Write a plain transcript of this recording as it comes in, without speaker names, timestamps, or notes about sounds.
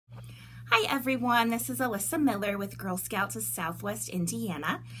Hi everyone, this is Alyssa Miller with Girl Scouts of Southwest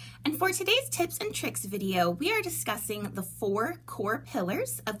Indiana, and for today's tips and tricks video, we are discussing the 4 core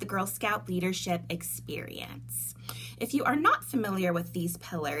pillars of the Girl Scout leadership experience. If you are not familiar with these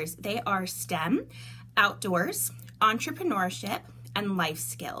pillars, they are STEM, outdoors, entrepreneurship, and life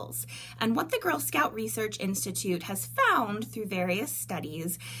skills. And what the Girl Scout Research Institute has found through various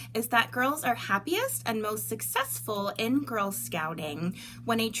studies is that girls are happiest and most successful in Girl Scouting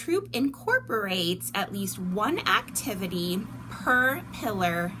when a troop incorporates at least one activity per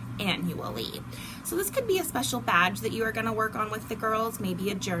pillar annually. So this could be a special badge that you are going to work on with the girls, maybe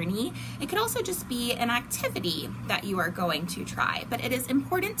a journey. It could also just be an activity that you are going to try, but it is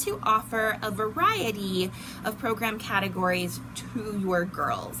important to offer a variety of program categories to your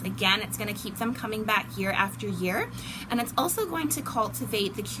girls. Again, it's going to keep them coming back year after year, and it's also going to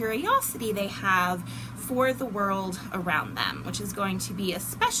cultivate the curiosity they have for the world around them, which is going to be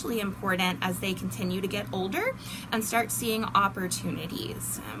especially important as they continue to get older and start seeing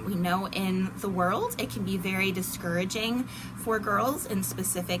opportunities. We know in the world it can be very discouraging for girls in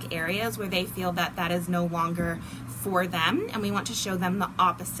specific areas where they feel that that is no longer for them, and we want to show them the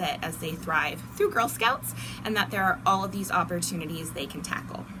opposite as they thrive through Girl Scouts and that there are all of these opportunities they can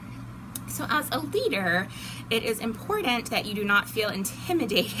tackle. So as a leader, it is important that you do not feel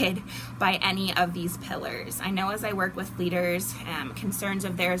intimidated by any of these pillars. I know as I work with leaders, concerns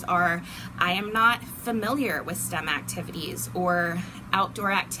of theirs are, I am not familiar with STEM activities, or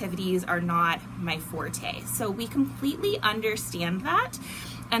outdoor activities are not my forte. So we completely understand that.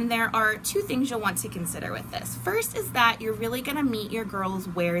 And there are 2 things you'll want to consider with this. First is that you're really going to meet your girls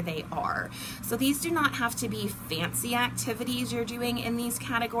where they are. So these do not have to be fancy activities you're doing in these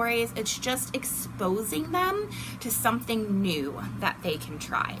categories. It's just exposing them to something new that they can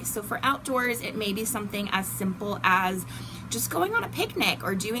try. So for outdoors, it may be something as simple as just going on a picnic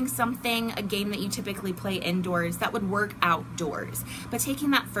or doing something, a game that you typically play indoors that would work outdoors, but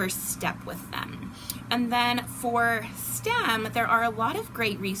taking that first step with them. And then for STEM, there are a lot of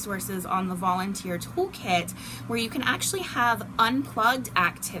great resources on the volunteer toolkit where you can actually have unplugged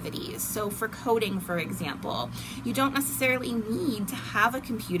activities. So for coding, for example, you don't necessarily need to have a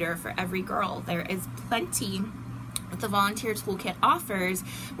computer for every girl. There is plenty the volunteer toolkit offers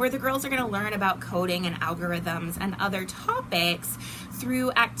where the girls are going to learn about coding and algorithms and other topics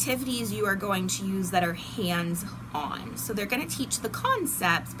through activities you are going to use that are hands-on. So they're going to teach the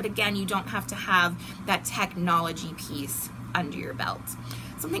concepts, but again, you don't have to have that technology piece under your belt.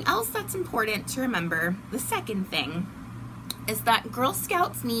 Something else that's important to remember, the second thing, is that Girl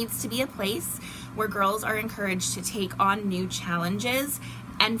Scouts needs to be a place where girls are encouraged to take on new challenges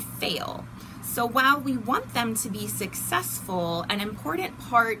and fail. So while we want them to be successful, an important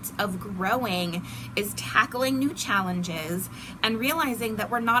part of growing is tackling new challenges and realizing that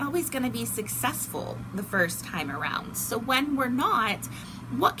we're not always going to be successful the first time around. So when we're not,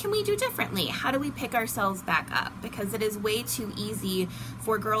 what can we do differently? How do we pick ourselves back up? Because it is way too easy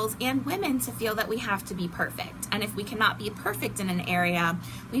for girls and women to feel that we have to be perfect. And if we cannot be perfect in an area,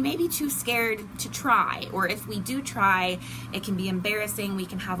 we may be too scared to try. Or if we do try, it can be embarrassing. We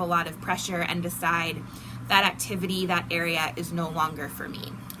can have a lot of pressure and decide that activity, that area is no longer for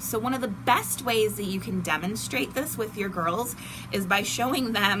me. So one of the best ways that you can demonstrate this with your girls is by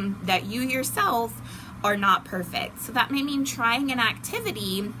showing them that you yourself are not perfect. So that may mean trying an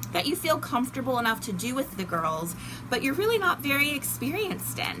activity that you feel comfortable enough to do with the girls, but you're really not very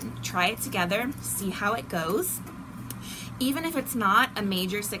experienced in. Try it together, see how it goes. Even if it's not a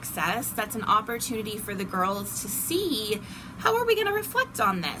major success, that's an opportunity for the girls to see, how are we going to reflect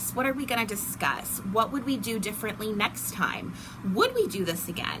on this? What are we going to discuss? What would we do differently next time? Would we do this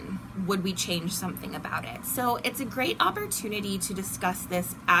again? Would we change something about it? So it's a great opportunity to discuss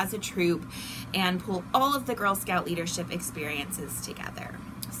this as a troop and pull all of the Girl Scout leadership experiences together.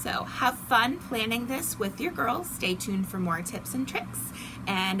 So have fun planning this with your girls. Stay tuned for more tips and tricks.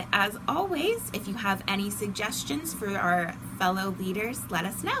 And as always, if you have any suggestions for our fellow leaders, let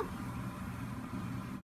us know.